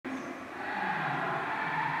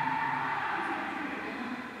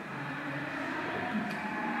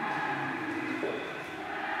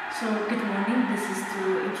So, good morning. This is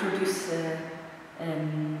to introduce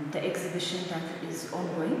the exhibition that is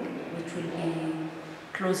ongoing, which will be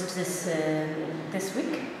closed this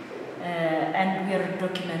week, and we are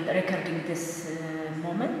recording this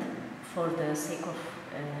moment for the sake of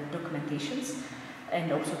documentations,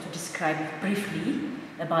 and also to describe briefly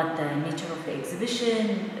about the nature of the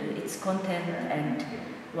exhibition, its content, and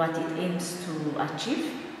what it aims to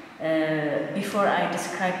achieve. Before I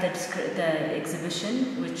describe the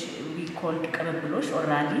exhibition, which we called Gebremichael or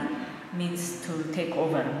rally, means to take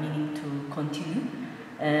over, meaning to continue.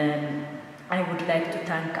 I would like to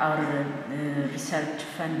thank our research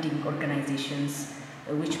funding organizations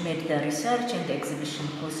which made the research and the exhibition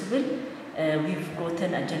possible. We've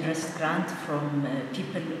gotten a generous grant from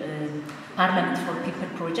Parliament for People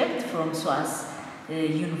project from SOAS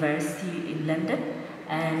University in London.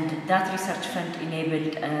 And that research fund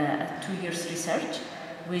enabled a 2 years research,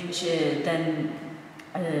 which then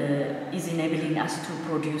is enabling us to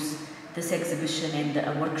produce this exhibition and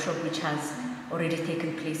a workshop which has already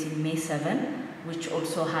taken place in May 7, which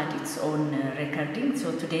also had its own recording.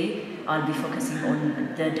 So today I'll be focusing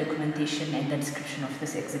on the documentation and the description of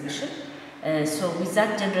this exhibition. So with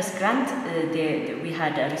that generous grant, we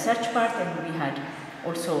had a research part, and we had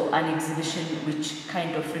also an exhibition which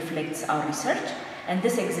kind of reflects our research. And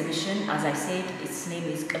this exhibition, as I said, its name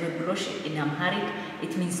is Gebremichael in Amharic.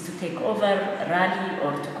 It means to take over, rally,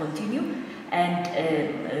 or to continue. And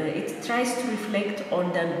it tries to reflect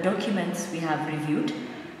on the documents we have reviewed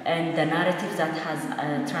and the narrative that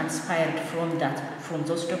has transpired from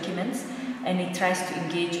those documents. And it tries to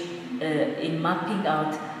engage in mapping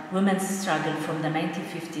out women's struggle from the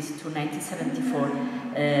 1950s to 1974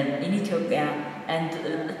 in Ethiopia,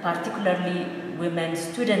 and particularly women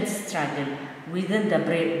students' struggle within the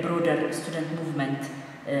broader student movement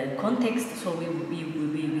context. So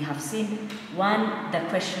we have seen, one, the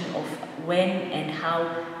question of when and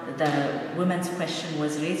how the women's question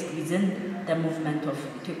was raised within the movement of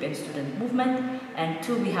Ethiopian student movement, and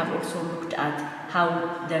two, we have also looked at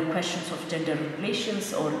how the questions of gender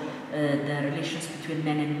relations or the relations between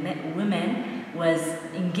men and women was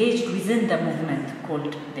engaged within the movement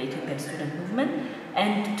called the Ethiopian student movement.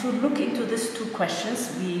 And to look into these two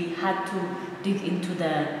questions, we had to dig into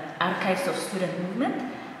the archives of student movement,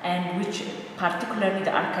 and which particularly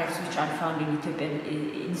the archives which are found in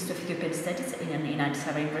Institute of Ethiopian Studies in Addis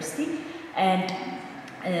Ababa University. And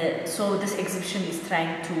so this exhibition is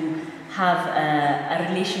trying to have a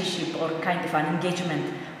relationship or kind of an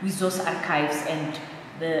engagement with those archives, and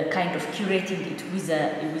the kind of curating it with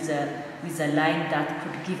a line that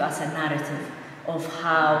could give us a narrative of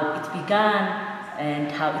how it began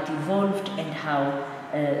and how it evolved, and how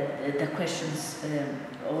the questions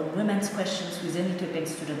or women's questions within the Ethiopian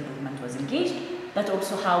student movement was engaged, but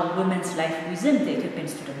also how women's life within the Ethiopian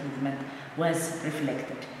student movement was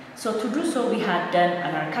reflected. So to do so, we had done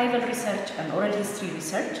an archival research, an oral history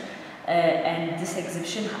research, and this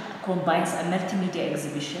exhibition combines a multimedia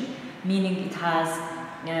exhibition, meaning it has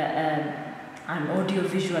an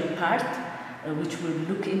audio-visual part, which we'll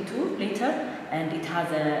look into later, and it has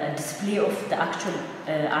a display of the actual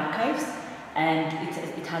archives, and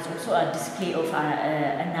it has also a display of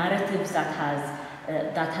a narrative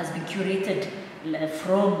that has been curated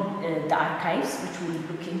from the archives, which we'll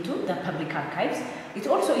look into, the public archives. It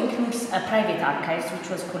also includes a private archives, which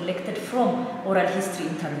was collected from oral history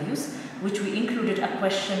interviews, which we included a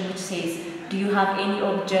question which says, do you have any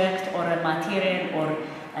object or a material or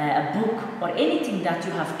a book or anything that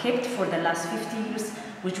you have kept for the last 50 years,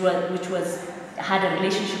 which had a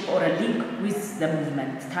relationship or a link with the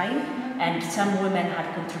movement time? And some women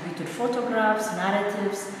had contributed photographs,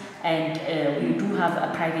 narratives, and we do have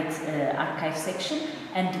a private archive section.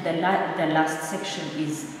 And the last section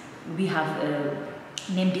is, we have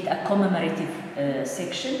named it a commemorative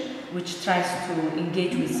section, which tries to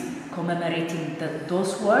engage with commemorating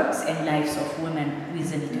those works and lives of women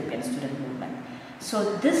within Ethiopian student movement.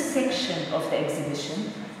 So this section of the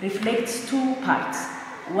exhibition reflects two parts.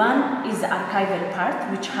 One is the archival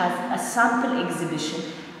part, which has a sample exhibition.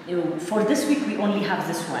 For this week, we only have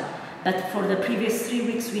this one. But for the previous 3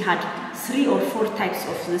 weeks, we had 3 or 4 types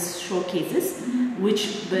of these showcases,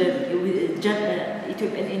 which the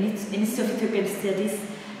Institute of Ethiopian Studies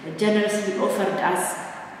generously offered us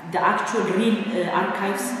the actual real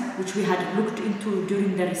archives, which we had looked into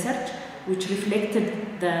during the research, which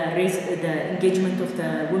reflected the engagement of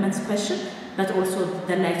the women's question, but also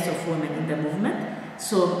the lives of women in the movement.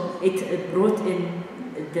 So it brought in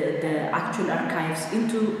the actual archives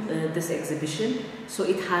into this exhibition. So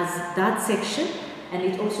it has that section, and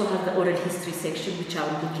it also has the oral history section, which I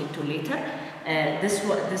will look into later.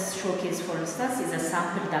 This showcase, for instance, is a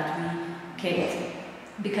sample that we kept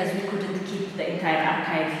because we couldn't keep the entire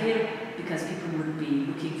archive here because people would be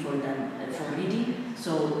looking for them for reading.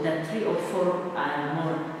 So the 3 or 4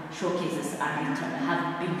 more showcases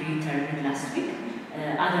have been returned last week.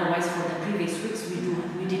 Otherwise, for the previous weeks,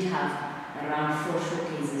 we did have around 4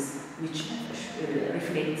 showcases, which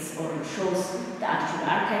reflects or shows the actual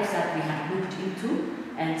archives that we have looked into,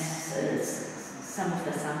 and some of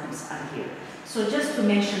the samples are here. So just to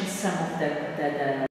mention some of the